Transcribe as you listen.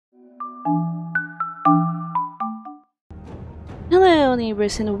Hello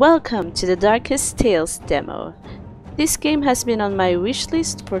neighbors and welcome to the Darkest Tales demo. This game has been on my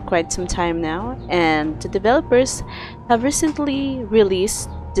wishlist for quite some time now, and the developers have recently released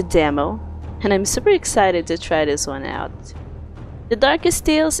the demo, and I'm super excited to try this one out. The Darkest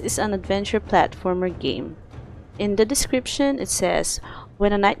Tales is an adventure platformer game. In the description it says,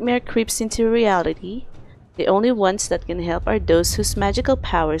 when a nightmare creeps into reality, the only ones that can help are those whose magical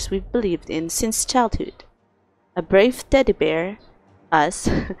powers we've believed in since childhood. A brave teddy bear, us,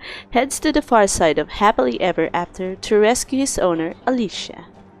 heads to the far side of happily ever after to rescue his owner, Alicia.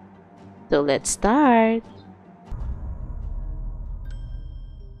 So let's start!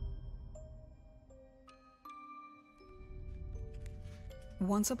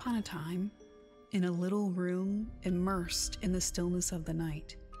 Once upon a time, in a little room immersed in the stillness of the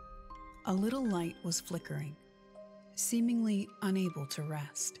night, a little light was flickering, seemingly unable to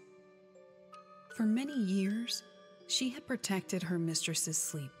rest. For many years, she had protected her mistress's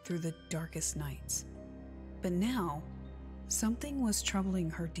sleep through the darkest nights. But now, something was troubling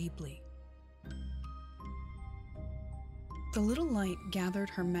her deeply. The little light gathered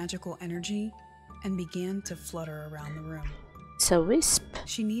her magical energy and began to flutter around the room. It's a wisp.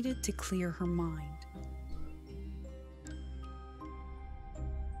 She needed to clear her mind.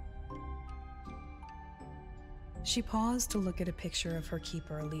 She paused to look at a picture of her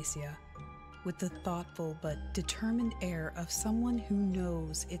keeper, Alicia, with the thoughtful but determined air of someone who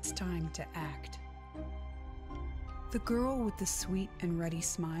knows it's time to act. The girl with the sweet and ready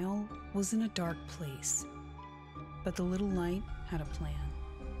smile was in a dark place, but the little light had a plan.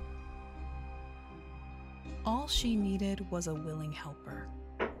 All she needed was a willing helper,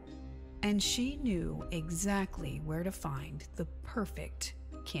 and she knew exactly where to find the perfect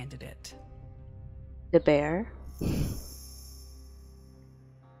candidate. The bear.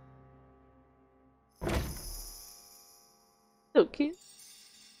 So cute.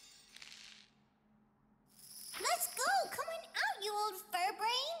 Let's go! Come on out, you old fur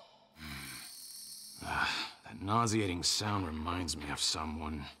brain! That nauseating sound reminds me of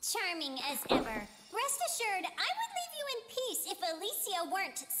someone. Charming as ever. Rest assured, I would leave you in peace if Alicia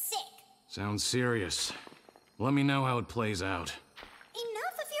weren't sick. Sounds serious. Let me know how it plays out.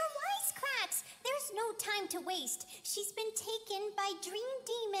 Enough of your wisecracks! There's no time to waste. She's been taken by dream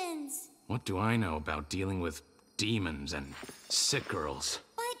demons. What do I know about dealing with demons and sick girls?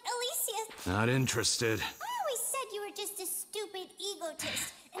 But Alicia... Not interested. I always said you were just a stupid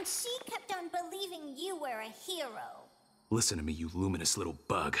egotist, and she kept on believing you were a hero. Listen to me, you luminous little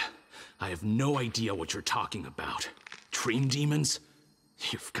bug. I have no idea what you're talking about. Dream demons?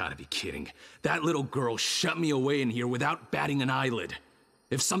 You've got to be kidding. That little girl shut me away in here without batting an eyelid.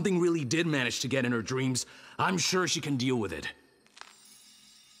 If something really did manage to get in her dreams, I'm sure she can deal with it.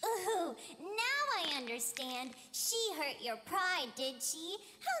 Ooh, now I understand. She hurt your pride, did she?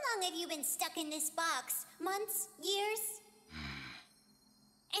 How long have you been stuck in this box? Months? Years?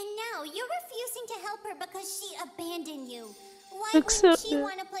 And now you're refusing to help her because she abandoned you. Why wouldn't she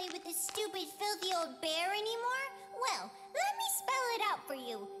want to play with this stupid, filthy old bear anymore? Well, let me spell it out for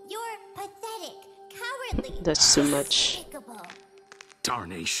you. You're pathetic, cowardly, That's too much. despicable.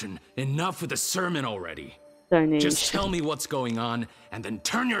 Darnation. Enough with the sermon already. Darnation. Just tell me what's going on, and then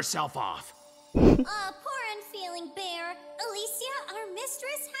turn yourself off. Poor unfeeling bear. Alicia, our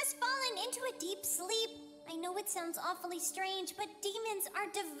mistress, has fallen into a deep sleep. I know it sounds awfully strange, but demons are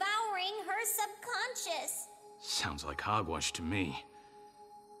devouring her subconscious. Sounds like hogwash to me.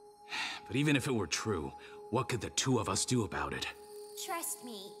 But even if it were true, what could the two of us do about it? Trust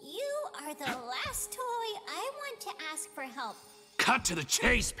me, you are the last toy I want to ask for help. Cut to the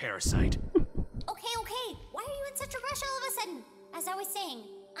chase, parasite! Okay, why are you in such a rush all of a sudden? As I was saying,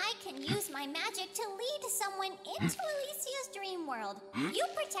 I can use my magic to lead someone into Alicia's dream world. You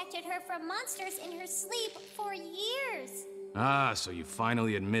protected her from monsters in her sleep for years. Ah, so you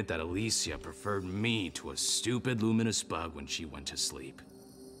finally admit that Alicia preferred me to a stupid luminous bug when she went to sleep.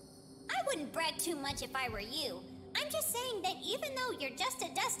 I wouldn't brag too much if I were you. I'm just saying that even though you're just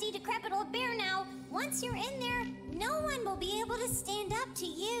a dusty, decrepit old bear now, once you're in there, no one will be able to stand up to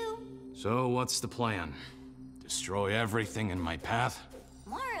you. So what's the plan? Destroy everything in my path?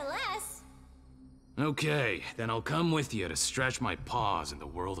 More or less. Okay, then I'll come with you to stretch my paws in the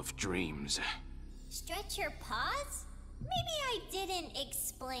world of dreams. Stretch your paws? Maybe I didn't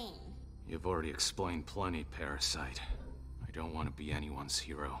explain. You've already explained plenty, Parasite. I don't want to be anyone's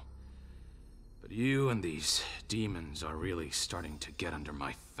hero. But you and these demons are really starting to get under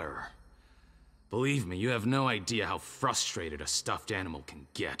my fur. Believe me, you have no idea how frustrated a stuffed animal can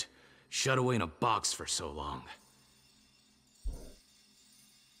get, shut away in a box for so long.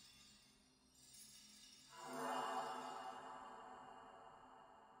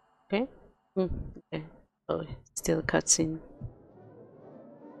 Okay. Oh, still a cutscene.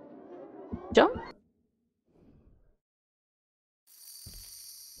 Jump.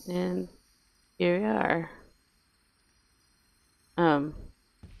 And here we are. Oh,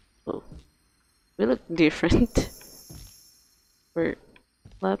 we look different. We're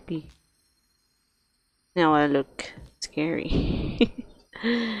floppy. Now I look scary.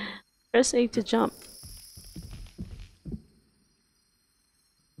 Press A to jump.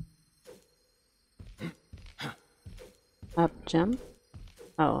 Up jump.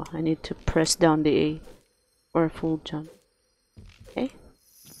 Oh, I need to press down the A for a full jump. Okay.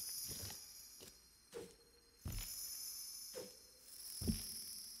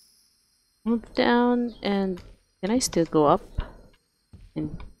 Move down, and can I still go up?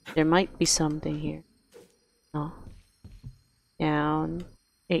 And there might be something here. No. Down.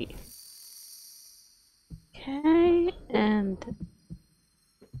 A. Okay, and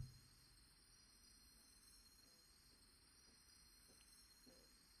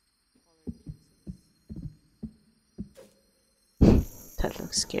that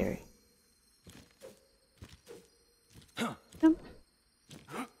looks scary.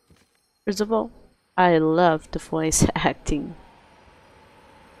 First of all, I love the voice acting.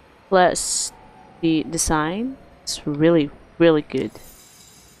 Plus, the design is really, really good.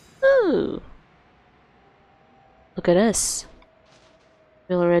 Ooh! Look at us.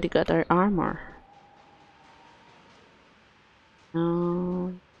 We already got our armor.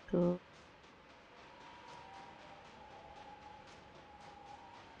 Now, go.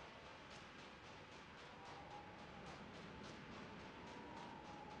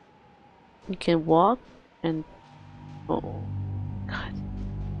 You can walk and oh god.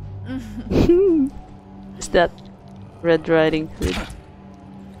 Is that Red Riding Hood?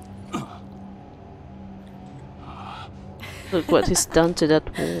 Look what he's done to that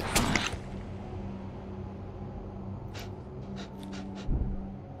wolf.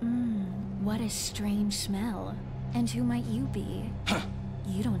 What a strange smell. And who might you be?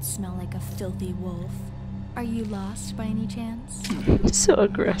 You don't smell like a filthy wolf. Are you lost by any chance? So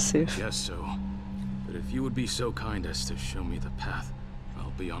aggressive. Guess so. But if you would be so kind as to show me the path,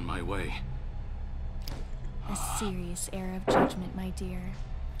 I'll be on my way. A serious air of judgment, my dear.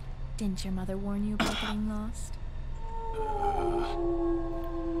 Didn't your mother warn you about getting lost?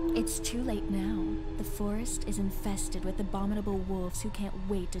 It's too late now. The forest is infested with abominable wolves who can't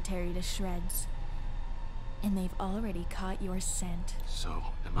wait to tear you to shreds. And they've already caught your scent. So,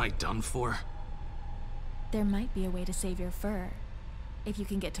 am I done for? There might be a way to save your fur. If you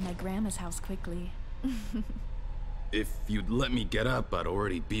can get to my grandma's house quickly. If you'd let me get up, I'd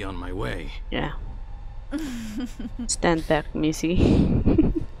already be on my way. Yeah. Stand back,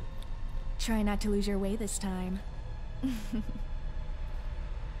 Missy. Try not to lose your way this time.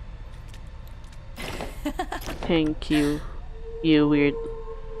 Thank you, you weird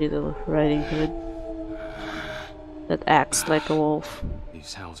little Riding Hood that acts like a wolf.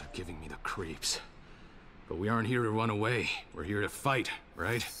 These howls are giving me the creeps. But we aren't here to run away. We're here to fight,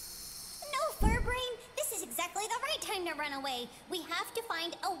 right? No, Furbrain. This is exactly the right time to run away. We have to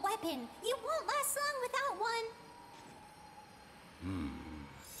find a weapon. You won't last long without one.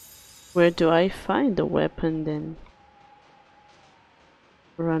 Where do I find the weapon then?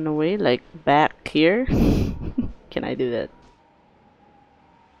 Run away, like back here? Can I do that?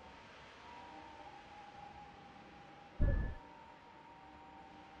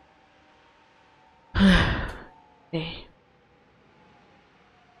 Okay.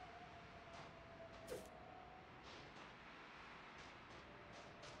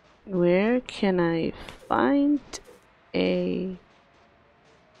 Where can I find a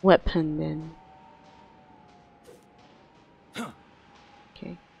weapon then?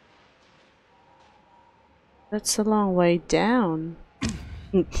 Okay. That's a long way down.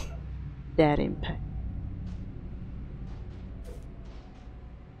 That impact.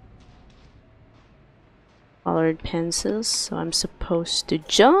 Colored pencils, so I'm supposed to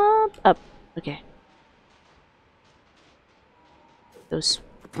jump up. Okay. Those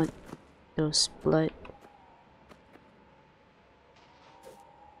blood.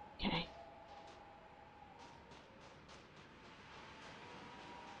 Okay.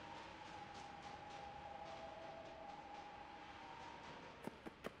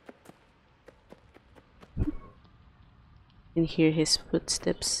 Can hear his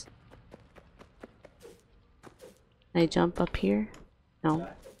footsteps. Can I jump up here? No.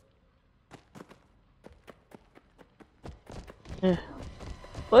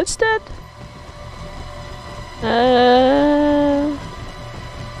 What's that?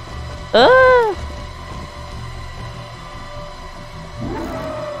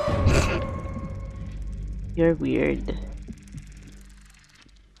 You're weird.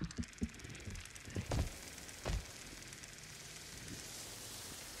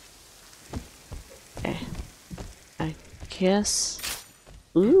 Okay. I guess.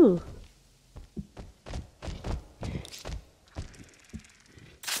 Ooh.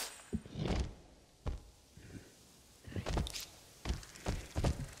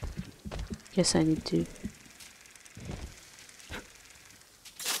 Guess I need to.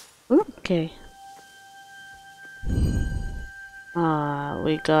 Okay.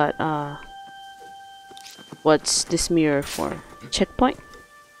 We got what's this mirror for? Checkpoint?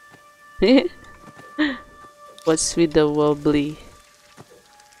 What's with the wobbly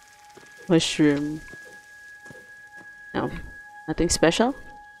mushroom? No, nothing special?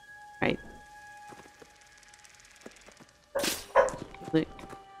 Right. Look.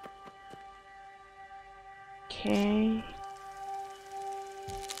 Okay.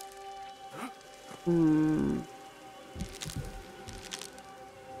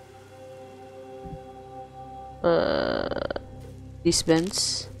 These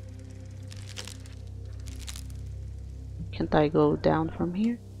vents. Can't I go down from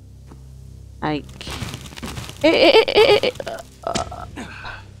here? I can't.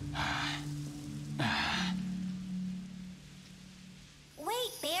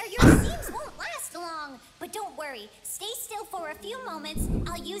 Wait, Bear, your seams won't last long. But don't worry, stay still for a few moments.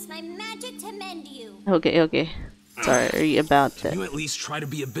 I'll use my magic to mend you. Okay, okay. Sorry about that. Can you at least try to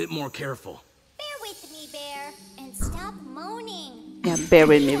be a bit more careful? Bear with me, Bear, and stop moaning. Yeah, bear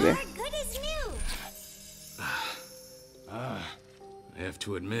with me, You bear. are good as new. I have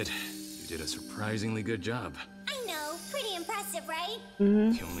to admit, you did a surprisingly good job. I know, pretty impressive, right?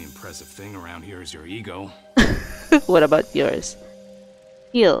 The only impressive thing around here is your ego. What about yours?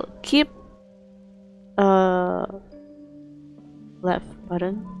 Heal. Keep left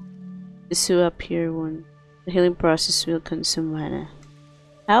button. This will appear when the healing process will consume mana.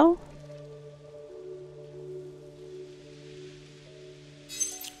 How?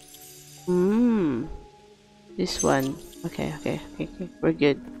 This one. Okay. We're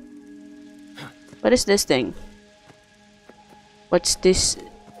good. What is this thing? What's this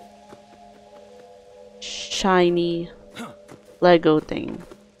shiny Lego thing?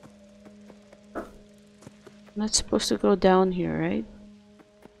 I'm not supposed to go down here, right?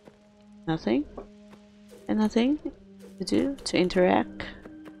 Nothing? And nothing to do to interact?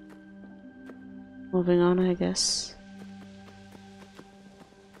 Moving on, I guess.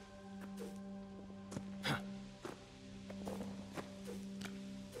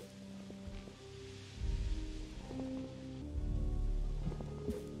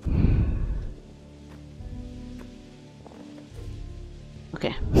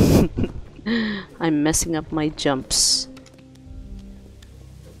 Okay. I'm messing up my jumps.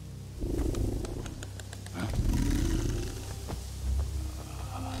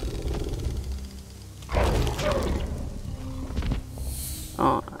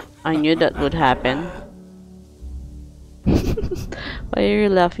 Oh, I knew that would happen. Why are you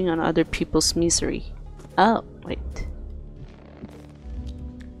laughing on other people's misery? Oh, wait.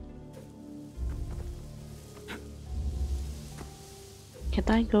 Can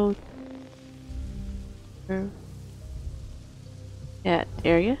I go through that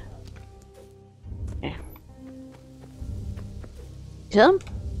area? Yeah. Jump?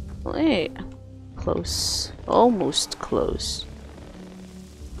 Wait. Close. Almost close.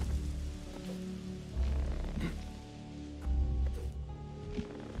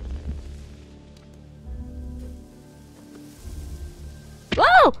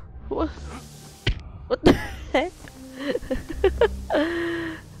 Whoa! What the heck?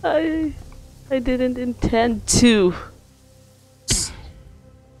 I didn't intend to.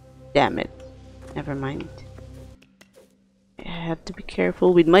 Damn it. Never mind. I have to be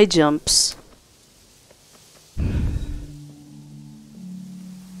careful with my jumps.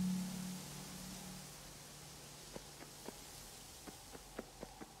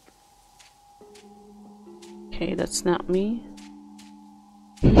 Okay, that's not me.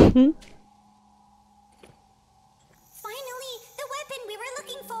 Finally, the weapon we were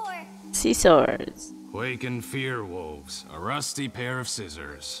looking for. Scissors. Quake and fear, wolves. A rusty pair of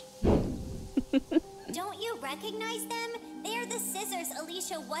scissors. Don't you recognize them? They're the scissors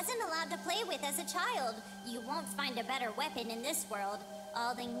Alicia wasn't allowed to play with as a child. You won't find a better weapon in this world.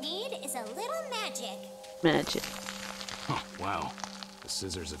 All they need is a little magic. Magic. Huh, wow. The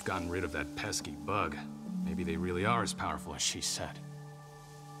scissors have gotten rid of that pesky bug. Maybe they really are as powerful as she said.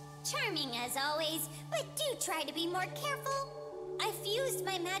 Charming as always, but do try to be more careful. I fused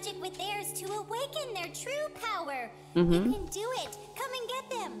my magic with theirs to awaken their true power. You can do it. Come and get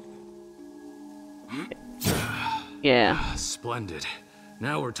them. Yeah. Splendid.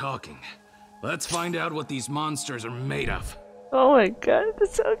 Now we're talking. Let's find out what these monsters are made of. Oh my god,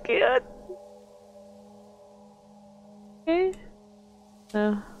 that's so cute. Okay.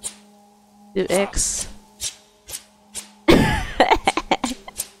 So, do X.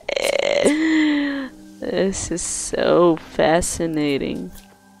 This is so fascinating.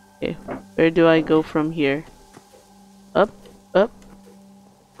 Okay, where do I go from here? Up, up.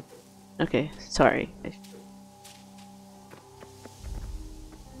 Okay, sorry.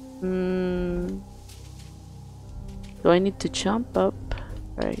 Do I need to jump up?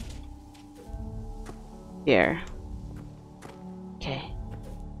 Right. There. Okay.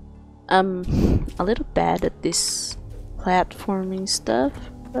 I'm a little bad at this platforming stuff,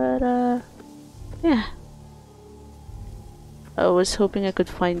 but yeah. I was hoping I could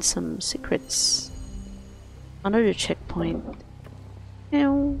find some secrets. Another checkpoint.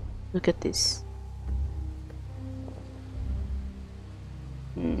 Ew. Look at this.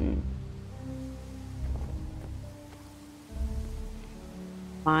 Am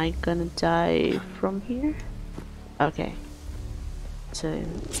I gonna die from here? Okay. So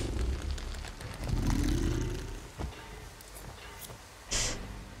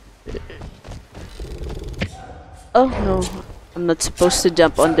oh no, I'm not supposed to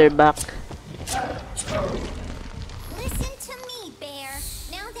jump on their back. Listen to me, Bear.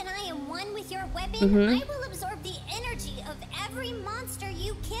 Now that I am one with your weapon, I will absorb the energy of every monster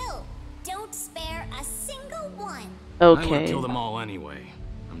you kill. Don't spare a single one. I would Okay. kill them all anyway.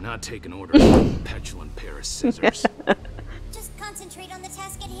 I'm not taking orders from a petulant pair of scissors. Just concentrate on the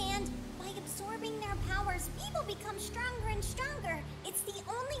task at hand. By absorbing their powers, we will become stronger and stronger. It's the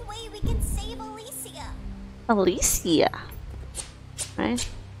only way we can save Alicia. Alicia. Right?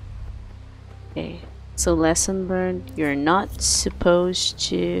 Okay. So lesson learned, you're not supposed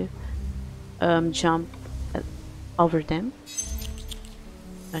to jump over them.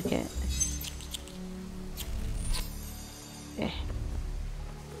 Okay. Okay.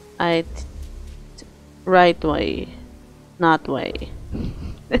 Right way, not way.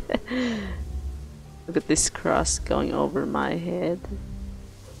 Look at this cross going over my head.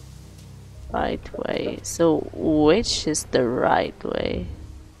 Right way. So which is the right way?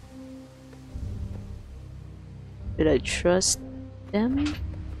 Should I trust them?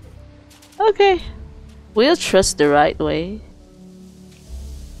 Okay. We'll trust the right way.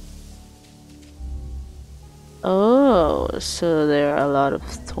 Oh, so there are a lot of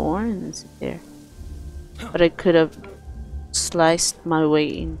thorns there. But I could have sliced my way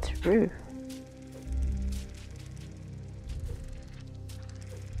in through.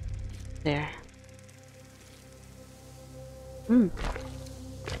 There. Ooh.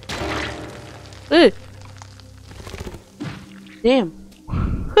 Damn.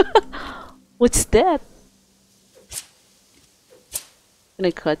 What's that? Can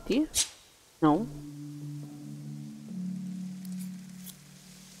I cut you? No.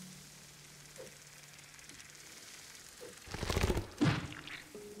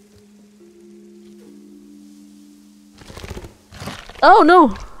 Oh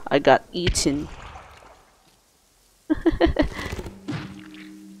no! I got eaten.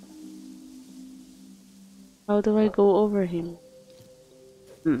 How do I go over him?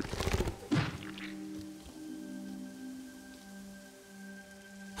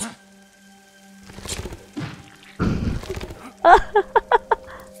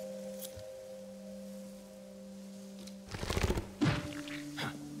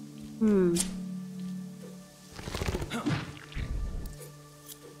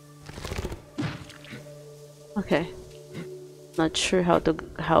 Okay. Not sure how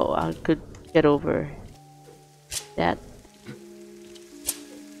I could get over that.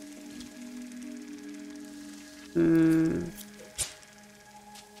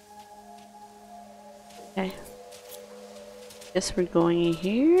 Okay. Guess we're going in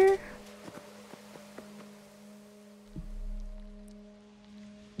here.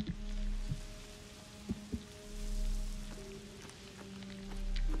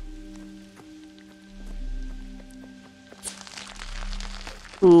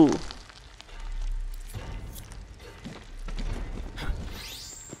 Ooh.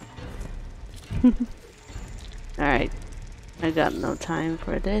 Alright. I got no time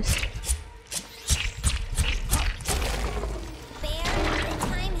for this. Bear, the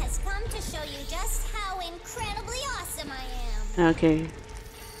time has come to show you just how incredibly awesome I am. Okay.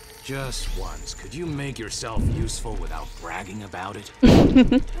 Just once, could you make yourself useful without bragging about it? With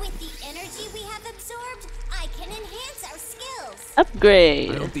the energy we have absorbed, I can enhance our skills. I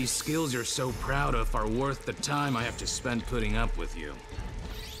Upgrade. hope these skills you're so proud of are worth the time I have to spend putting up with you.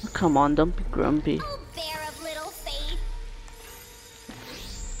 Come on, don't be grumpy. Oh, Bear of little faith.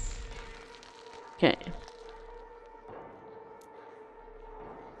 Okay.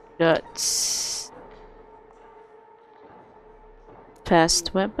 Got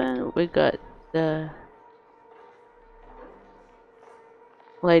fast weapon. We got the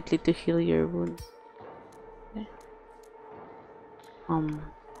lightly to heal your wounds. Okay.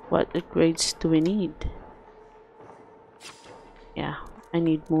 What upgrades do we need? Yeah, I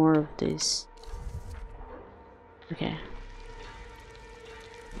need more of this. Okay.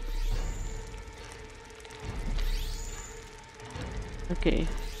 Okay.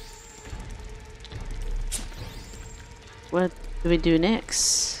 What do we do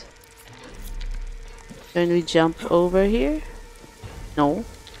next? Can we jump over here? No.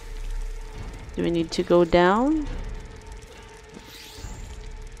 Do we need to go down?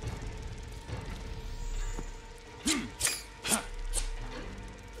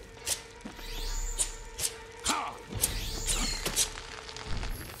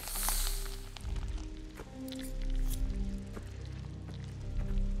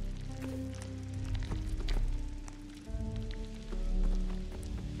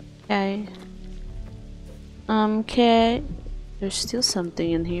 Okay. Okay. There's still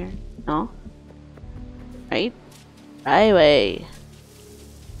something in here. No? Right? Right way.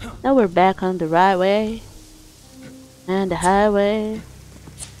 Now we're back on the right way. And the highway.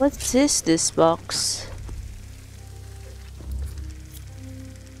 What's this box?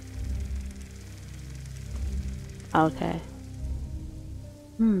 Okay.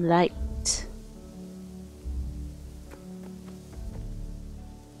 Light.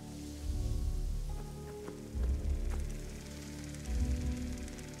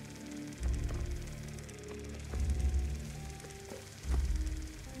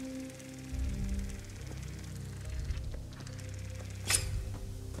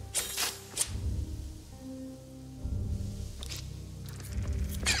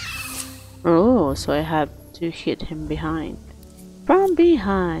 Oh, so I have to hit him behind. From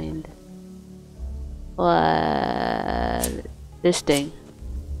behind. What? This thing.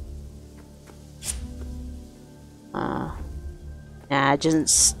 Nah,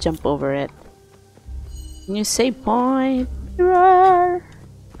 just jump over it. Can you say point? Roar.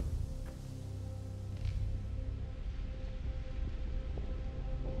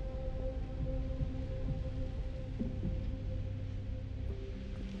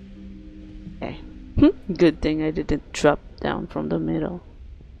 Okay. Good thing I didn't drop down from the middle.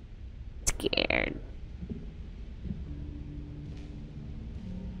 Scared.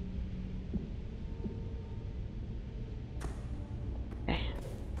 Okay.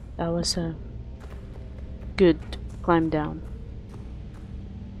 That was a good climb down.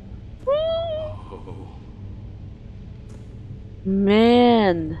 Oh.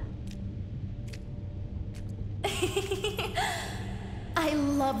 Man. I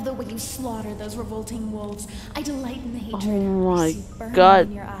love the way you slaughter those revolting wolves. I delight in the hatred. Oh I my see burning god.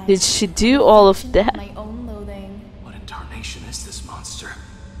 in your eyes. Did she do all of Reflection that? My own loathing. What in tarnation is this monster?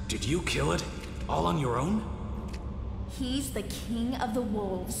 Did you kill it? All on your own? He's the king of the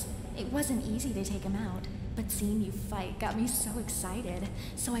wolves. It wasn't easy to take him out, but seeing you fight got me so excited,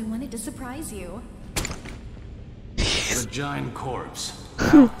 so I wanted to surprise you. The giant corpse.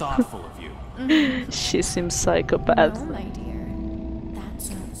 How thoughtful of you. She seems psychopath. No, my dear. That's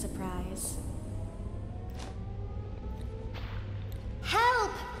not a surprise.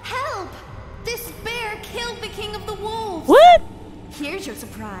 Help! Help! This bear killed the king of the wolves! What? Here's your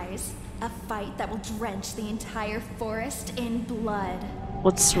surprise. A fight that will drench the entire forest in blood.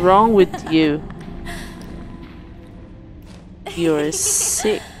 What's wrong with you? You're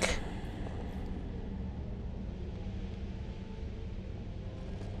sick.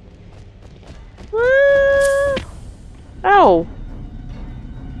 Ow!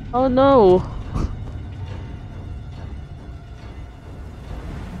 Oh no!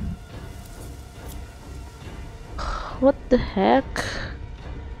 What the heck?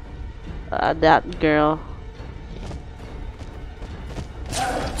 That girl.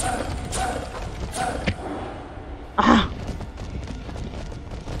 Ah!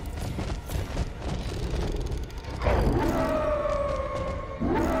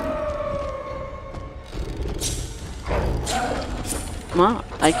 Well,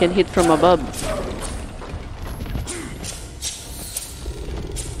 I can hit from above.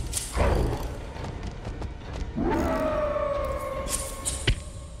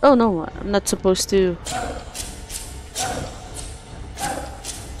 Oh no, I'm not supposed to.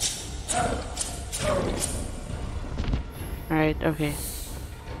 Alright, okay.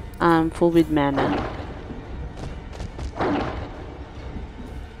 I'm full with mana.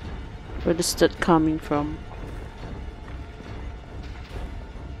 Where does that coming from?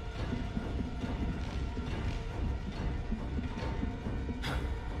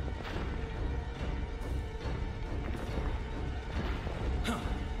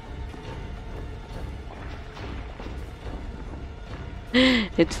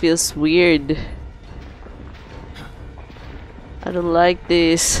 It feels weird. I don't like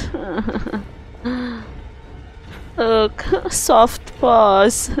this. Look, soft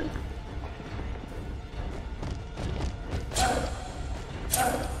paws.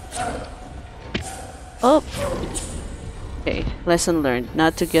 Oh. Okay, lesson learned.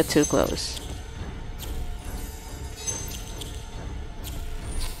 Not to get too close.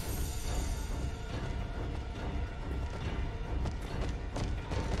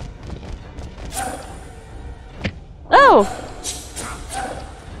 Oh!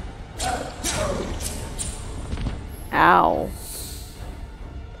 Ow.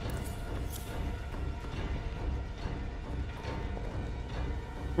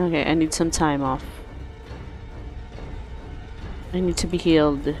 Okay, I need some time off. I need to be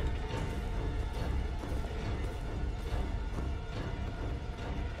healed.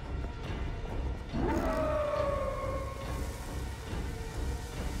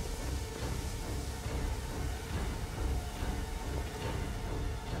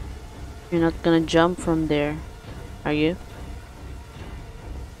 You're not gonna jump from there, are you?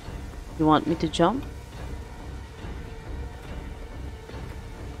 You want me to jump?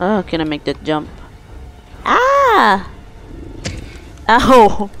 Oh, can I make that jump? Ah!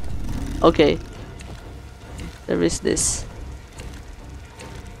 Ow! Okay. There is this.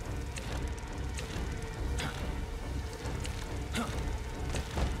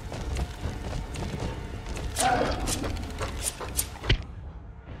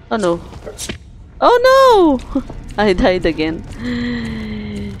 Oh no. Oh no! I died again.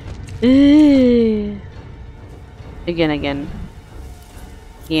 Again.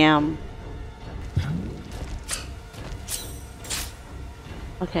 Yam.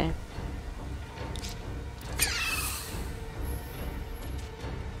 Okay.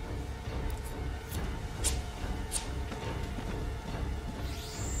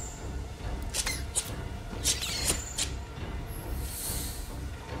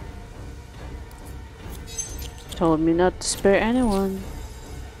 Told me not to spare anyone.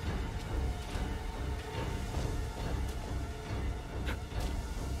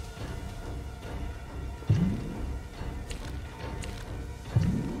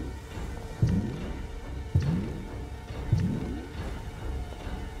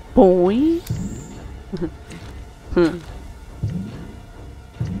 Boy. Okay.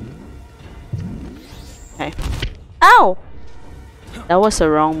 Ow! That was a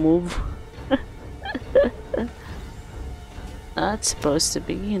wrong move. Not supposed to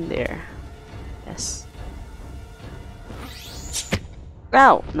be in there. Yes.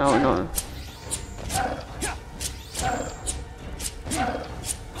 Ow! No.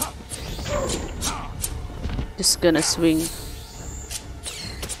 Just gonna swing.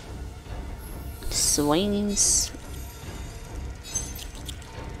 Swings.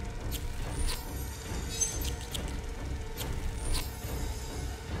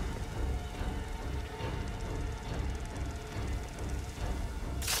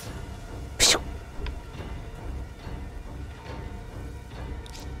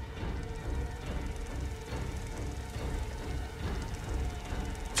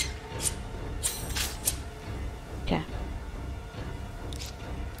 Okay.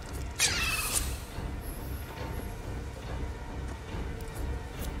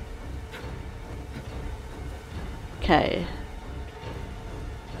 Okay.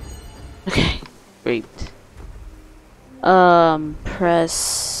 Okay. Great.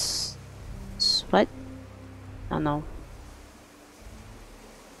 Press what? I don't know.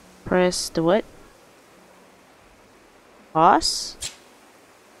 Press the what? Pause?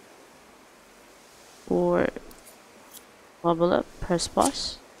 Or level up? Press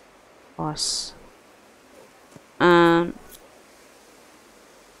pause? Pause. How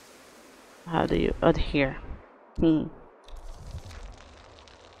do you? Oh, here.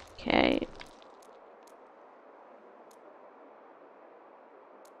 Okay.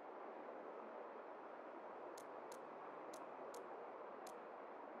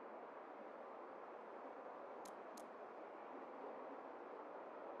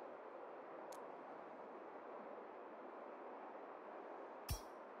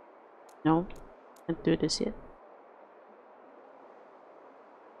 No, can't do this yet.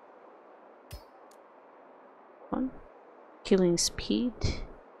 One. Killing speed.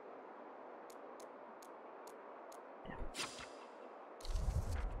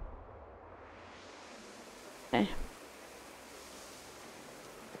 Okay.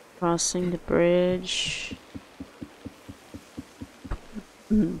 Crossing the bridge.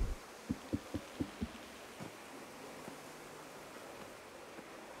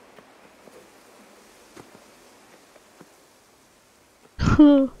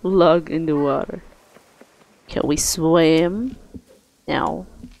 Log in the water. Can we swim? No.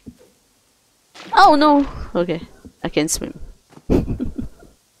 Oh no! Okay, I can swim.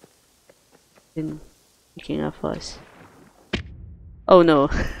 Been making a fuss. Oh no.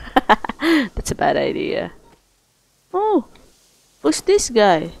 That's a bad idea. Oh! Who's this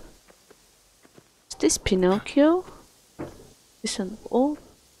guy? Is this Pinocchio? Is an old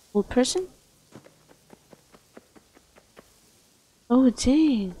person? Oh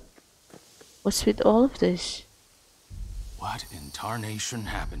dang. What's with all of this? What in tarnation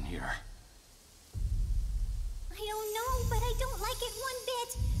happened here? I don't know, but I don't like it one bit.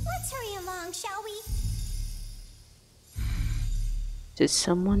 Let's hurry along, shall we? Did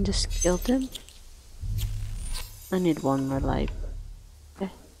someone just kill them? I need one more life.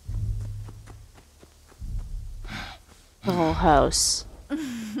 Okay. The whole house.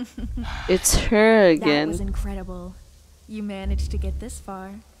 It's her again. That was incredible. You managed to get this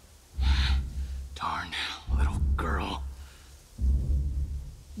far. Darn little girl.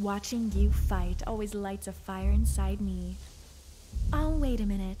 Watching you fight always lights a fire inside me. Oh, wait a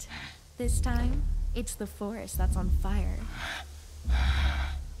minute. This time, it's the forest that's on fire.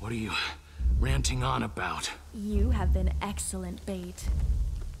 What are you ranting on about? You have been excellent bait.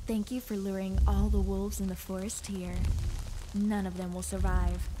 Thank you for luring all the wolves in the forest here. None of them will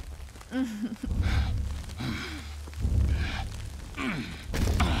survive.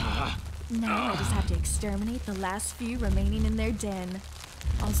 Now I just have to exterminate the last few remaining in their den.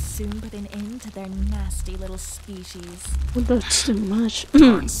 I'll soon put an end to their nasty little species. Well, that's too much.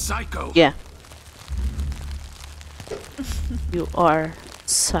 Darn psycho. Yeah. You are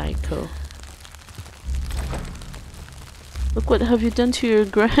psycho. Look what have you done to your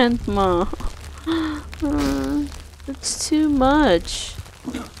grandma. That's too much.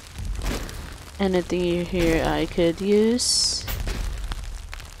 Anything here I could use?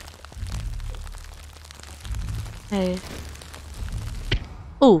 Hey.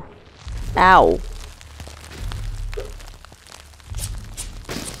 Oh. Ow.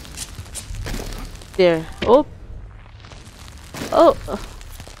 There. Oh. Oh.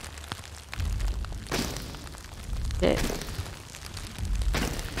 Okay.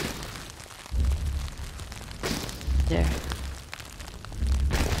 There.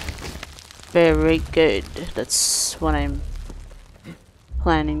 Very good. That's what I'm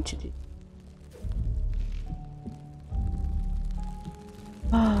planning to do.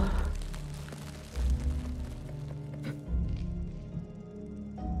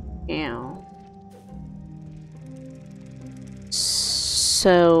 Yeah.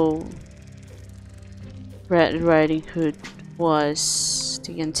 So, Red Riding Hood was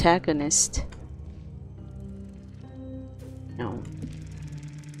the antagonist. No.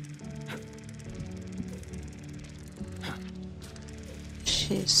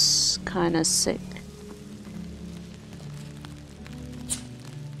 She's kinda sick.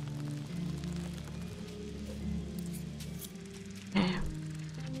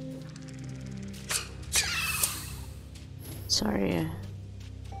 Sorry,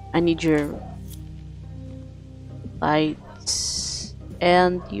 I need your lights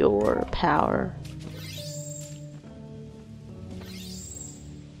and your power.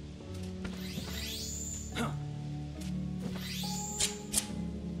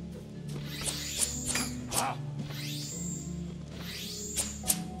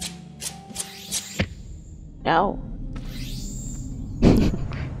 Ow.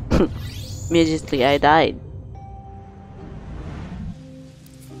 Immediately I died.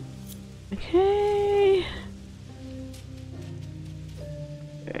 Okay.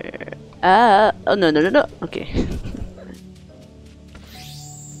 Oh no. Okay.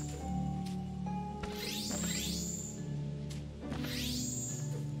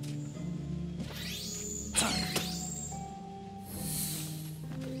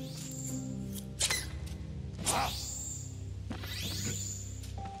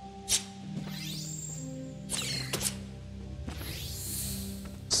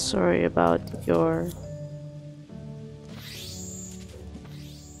 Sorry about your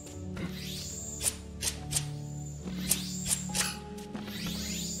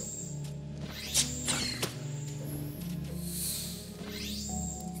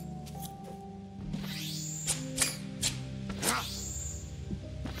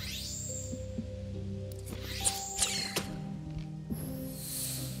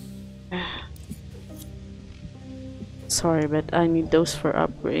sorry, but I need those for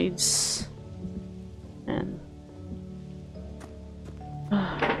upgrades. And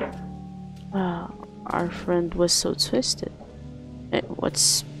our friend was so twisted.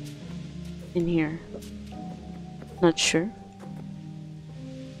 What's in here? Not sure.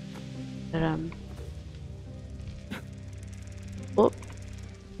 But oh,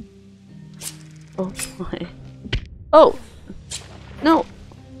 oh my, oh no.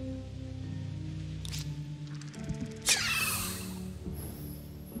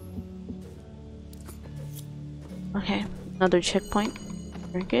 Okay, another checkpoint.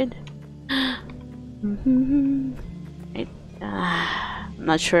 Very good. Right. I'm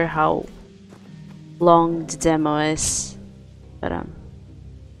not sure how long the demo is, but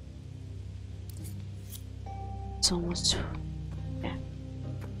it's almost. Yeah.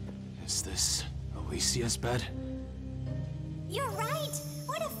 Is this Alicia's bed? You're right!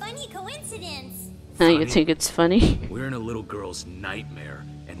 What a funny coincidence! You think it's funny? We're in a little girl's nightmare,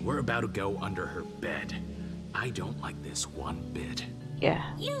 and we're about to go under her bed. I don't like this one bit.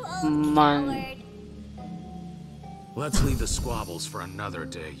 Yeah. You old coward! Let's leave the squabbles for another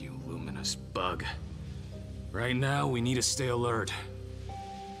day, you luminous bug. Right now, we need to stay alert.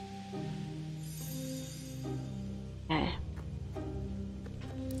 Okay.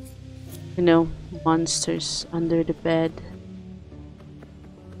 You know, monsters under the bed.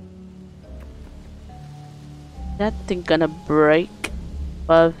 That thing gonna break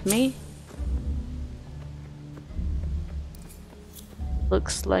above me?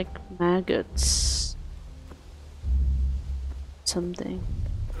 Looks like maggots. Something.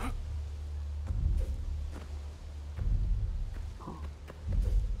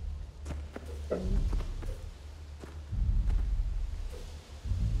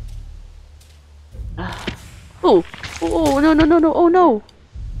 Oh! Oh no no no no! Oh no!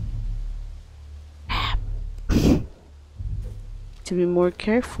 To be more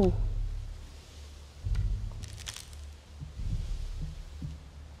careful.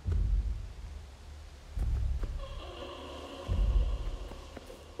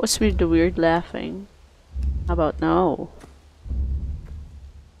 What's with the weird laughing? How about no?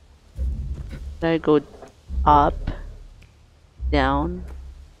 Should I go up, down?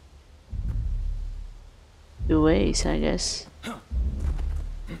 Two ways, I guess.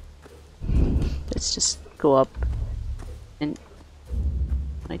 Let's just go up and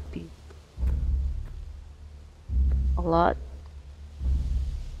might be a lot.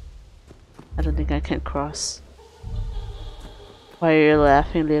 I don't think I can cross. Why are you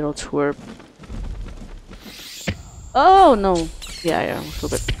laughing, little twerp? Oh no! Yeah, I almost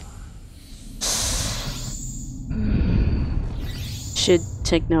got it. Should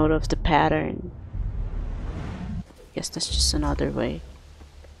take note of the pattern. Guess that's just another way.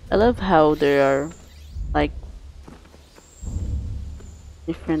 I love how there are like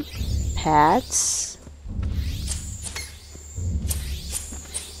different paths.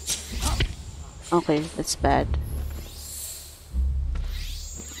 Okay, that's bad.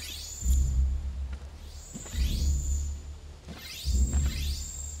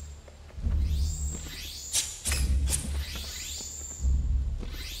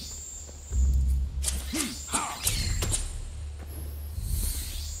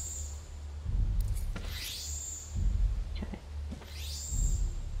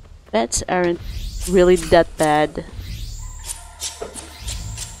 Beds aren't really that bad.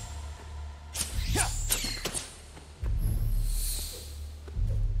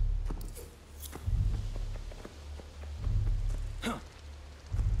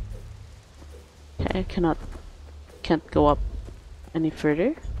 Okay, I can't go up any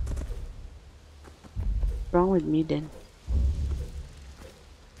further. What's wrong with me then?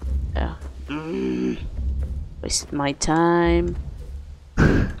 Yeah. Wasted my time.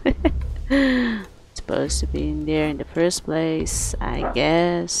 Supposed to be in there in the first place, I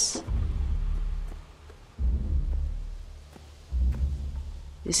guess.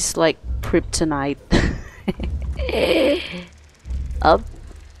 This is like kryptonite. Up.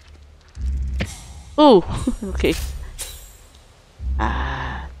 Oh, okay.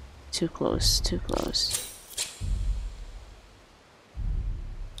 Ah, too close, too close.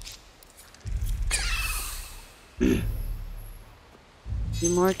 Be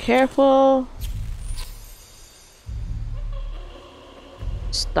more careful.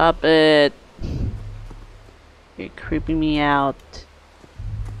 Stop it. You're creeping me out.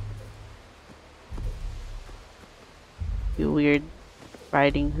 You weird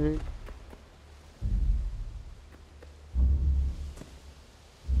Riding Hood.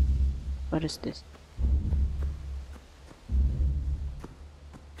 What is this?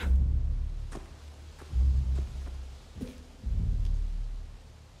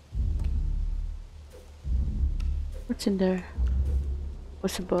 What's in there?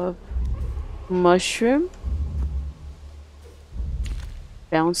 What's above? Mushroom?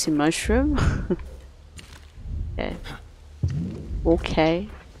 Bouncy mushroom? Okay. Okay.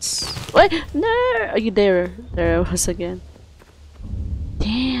 What? No! Are you there? There I was again.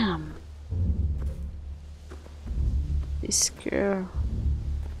 Damn. This girl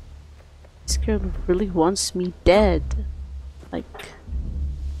really wants me dead. Like.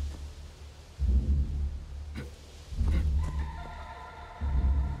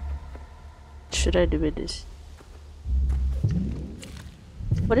 What should I do with this?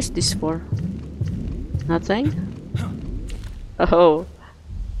 What is this for? Nothing? Oh.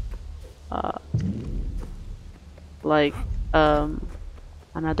 Like,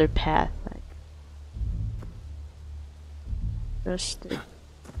 another path. Like, just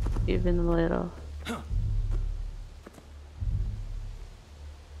even a little.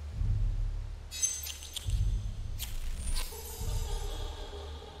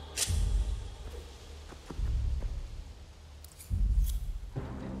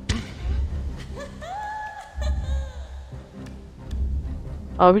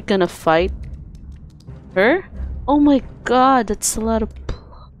 Are we gonna fight her? Oh my god, that's a lot of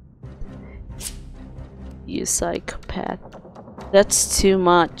you psychopath. That's too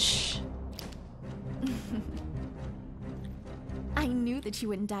much. I knew that you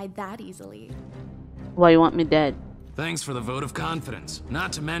wouldn't die that easily. Why you want me dead? Thanks for the vote of confidence,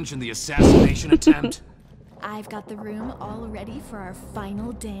 not to mention the assassination attempt. I've got the room all ready for our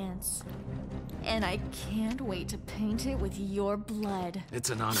final dance. And I can't wait to paint it with your blood.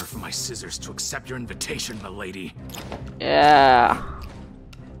 It's an honor for my scissors to accept your invitation, milady. Yeah.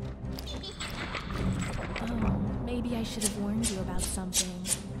 Oh, maybe I should have warned you about something.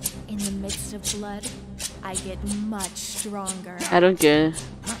 In the midst of blood, I get much stronger. I don't care.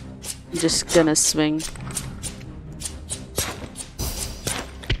 I'm just gonna swing.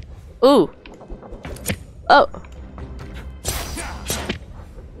 Ooh. Oh.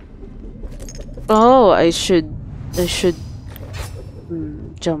 Oh, I should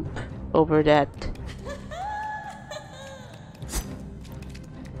jump over that.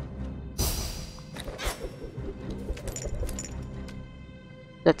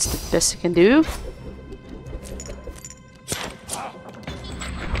 That's the best I can do.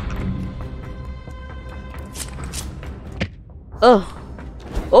 Oh.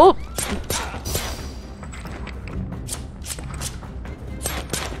 Oh.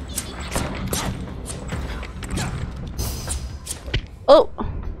 Oh!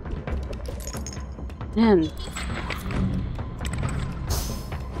 Man.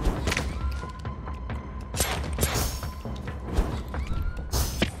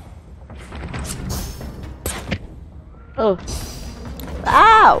 Oh.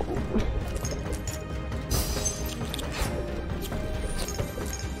 Ow!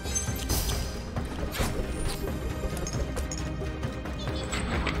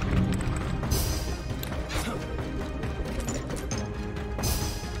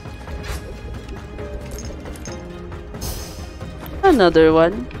 Another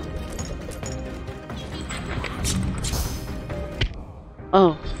one.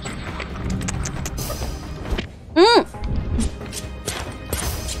 Oh.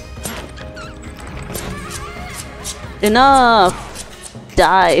 Enough!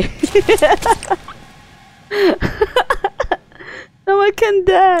 Die! Now I can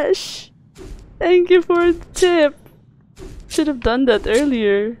dash! Thank you for the tip! Should have done that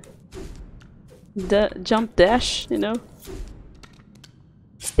earlier. Jump dash, you know?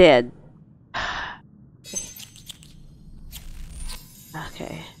 Dead.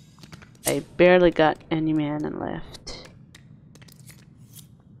 Okay. I barely got any mana left.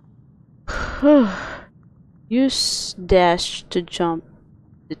 Use dash to jump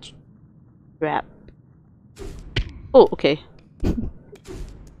the trap. Oh, okay.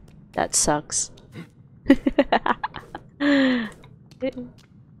 That sucks.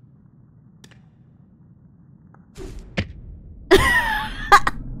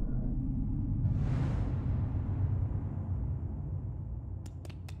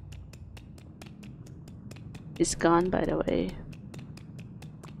 It's gone, by the way.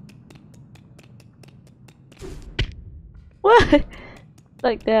 What?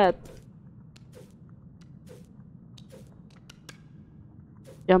 Like that.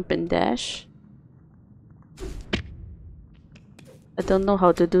 Jump and dash. I don't know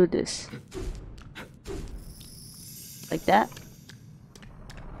how to do this. Like that.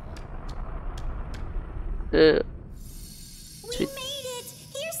 We made it!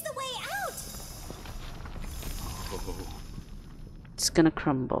 Here's the way out! It's gonna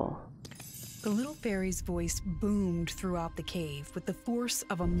crumble. The little fairy's voice boomed throughout the cave with the force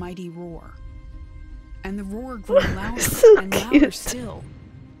of a mighty roar. And the roar grew louder So and louder cute. still.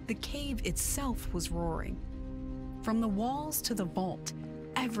 The cave itself was roaring. From the walls to the vault,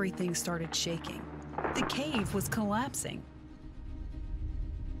 everything started shaking. The cave was collapsing.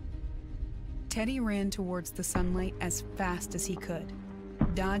 Teddy ran towards the sunlight as fast as he could,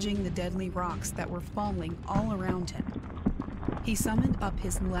 dodging the deadly rocks that were falling all around him. He summoned up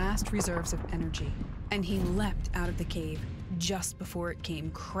his last reserves of energy, and he leapt out of the cave just before it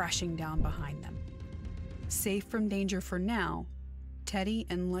came crashing down behind them. Safe from danger for now, Teddy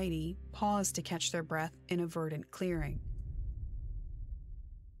and Lighty paused to catch their breath in a verdant clearing.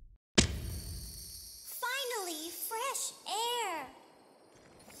 Finally, fresh air!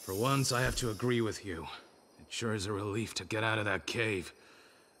 For once, I have to agree with you. It sure is a relief to get out of that cave.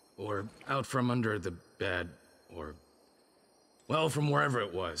 Or out from under the bed, or... well, from wherever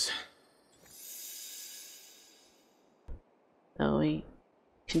it was. Oh, we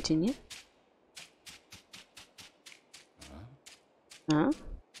continue? Huh?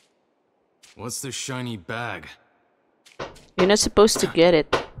 What's this shiny bag? You're not supposed to get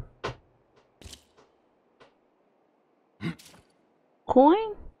it.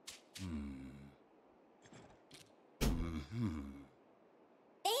 Coin?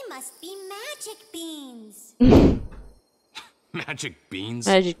 They must be magic beans! Magic beans?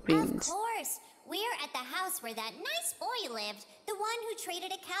 Magic Of beans. course! We're at the house where that nice boy lived, the one who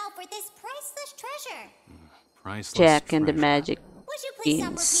traded a cow for this priceless treasure. Priceless Jack and the treasure. magic Would you please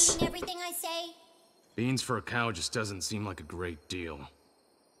beans. stop repeating everything I say? Beans for a cow just doesn't seem like a great deal.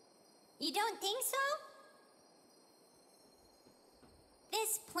 You don't think so?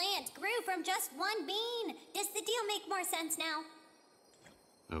 This plant grew from just one bean. Does the deal make more sense now?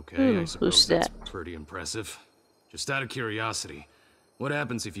 Okay, I who's suppose that's that? pretty impressive. Just out of curiosity, what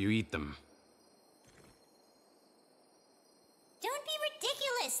happens if you eat them? Don't be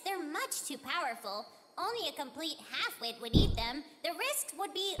ridiculous. They're much too powerful. Only a complete half-wit would eat them. The risks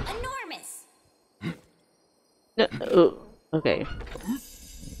would be enormous. Oh, okay.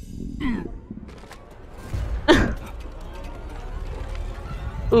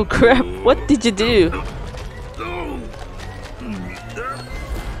 Oh crap, what did you do?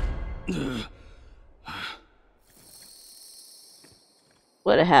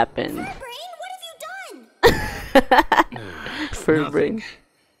 What happened? Brain, what have you done? For Nothing. brain.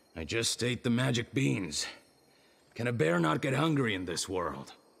 I just ate the magic beans. Can a bear not get hungry in this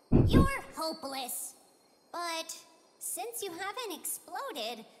world? You're hopeless. But since you haven't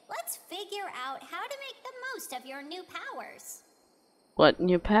exploded, let's figure out how to make the most of your new powers. What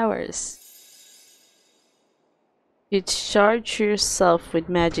new powers? You charge yourself with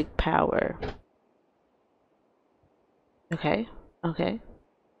magic power. Okay, okay.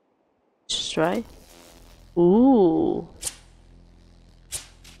 Let's try. Ooh.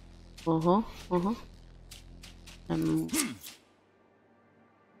 Uh-huh, uh-huh.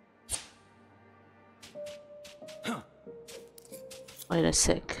 Wait a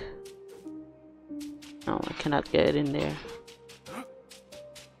sec. No, I cannot get in there.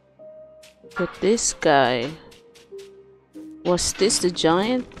 But this guy... Was this the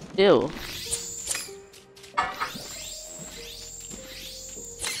giant? Ew.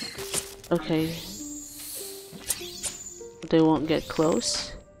 Okay. They won't get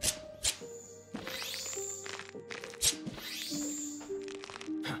close.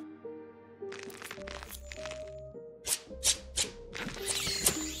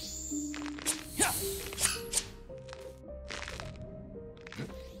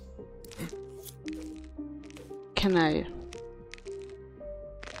 Can I?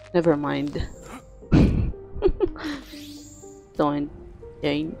 Never mind. Don't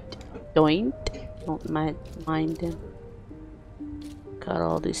mind them. Got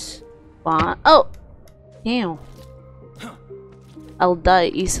all this fun. Oh, damn! I'll die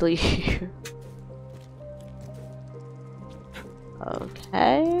easily here.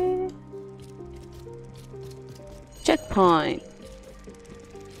 Okay. Checkpoint.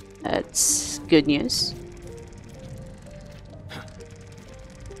 That's good news.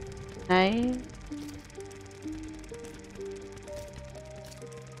 Okay.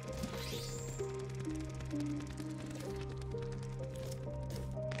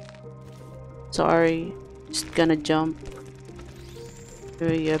 Sorry, just gonna jump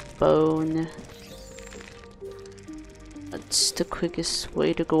through your bone. That's the quickest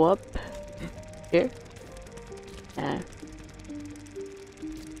way to go up. Here. Yeah.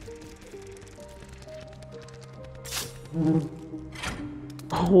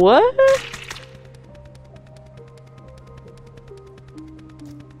 What?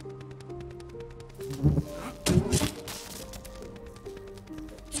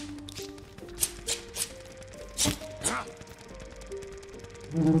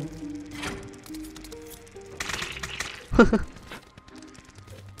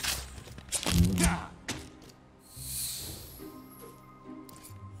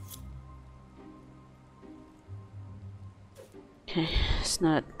 Okay, it's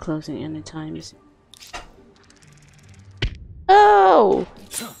not closing anytime. Oh!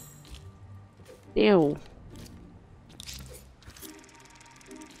 Ew.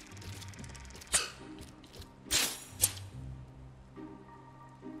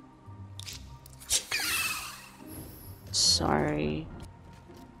 Sorry.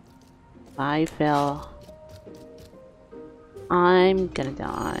 I fell. I'm gonna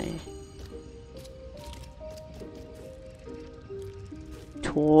die.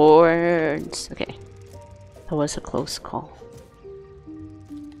 Towards. Okay. That was a close call.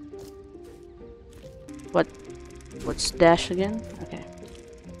 What's dash again? Okay.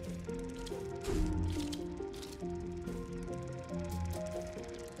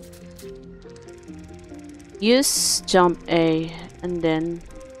 Use jump A and then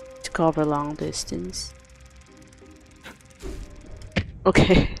to cover long distance.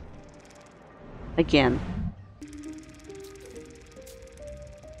 Okay. Again.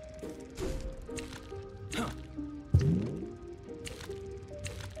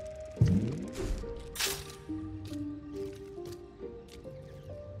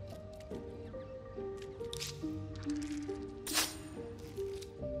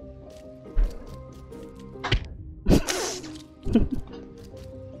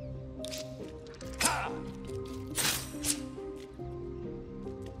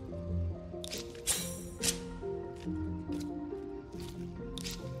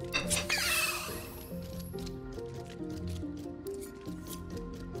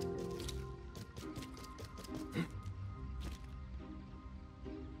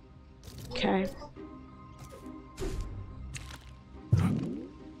 Okay.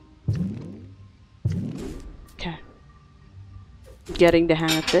 Okay. Getting the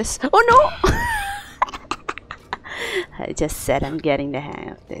hang of this. Oh no! I just said I'm getting the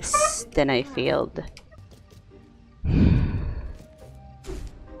hang of this. Then I failed.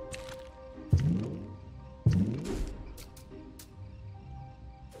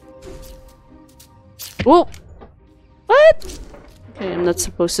 Whoa! What? Okay, I'm not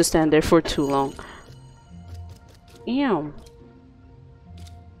supposed to stand there for too long. Ew.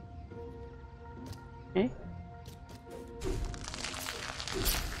 Okay.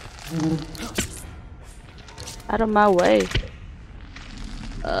 Out of my way.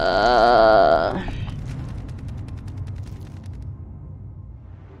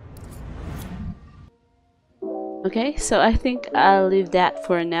 Okay, so I think I'll leave that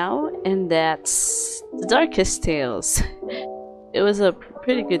for now, and that's The Darkest Tales. It was a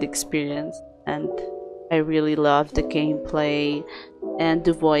pretty good experience, and I really loved the gameplay and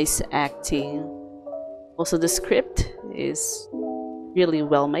the voice acting. Also, the script is really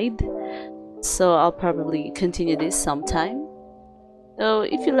well made, so I'll probably continue this sometime. So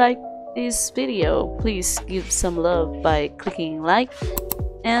if you like this video, please give some love by clicking like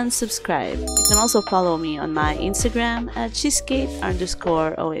and subscribe. You can also follow me on my Instagram at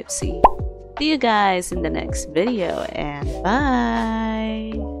cheezecateofc. See you guys in the next video, and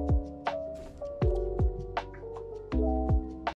bye!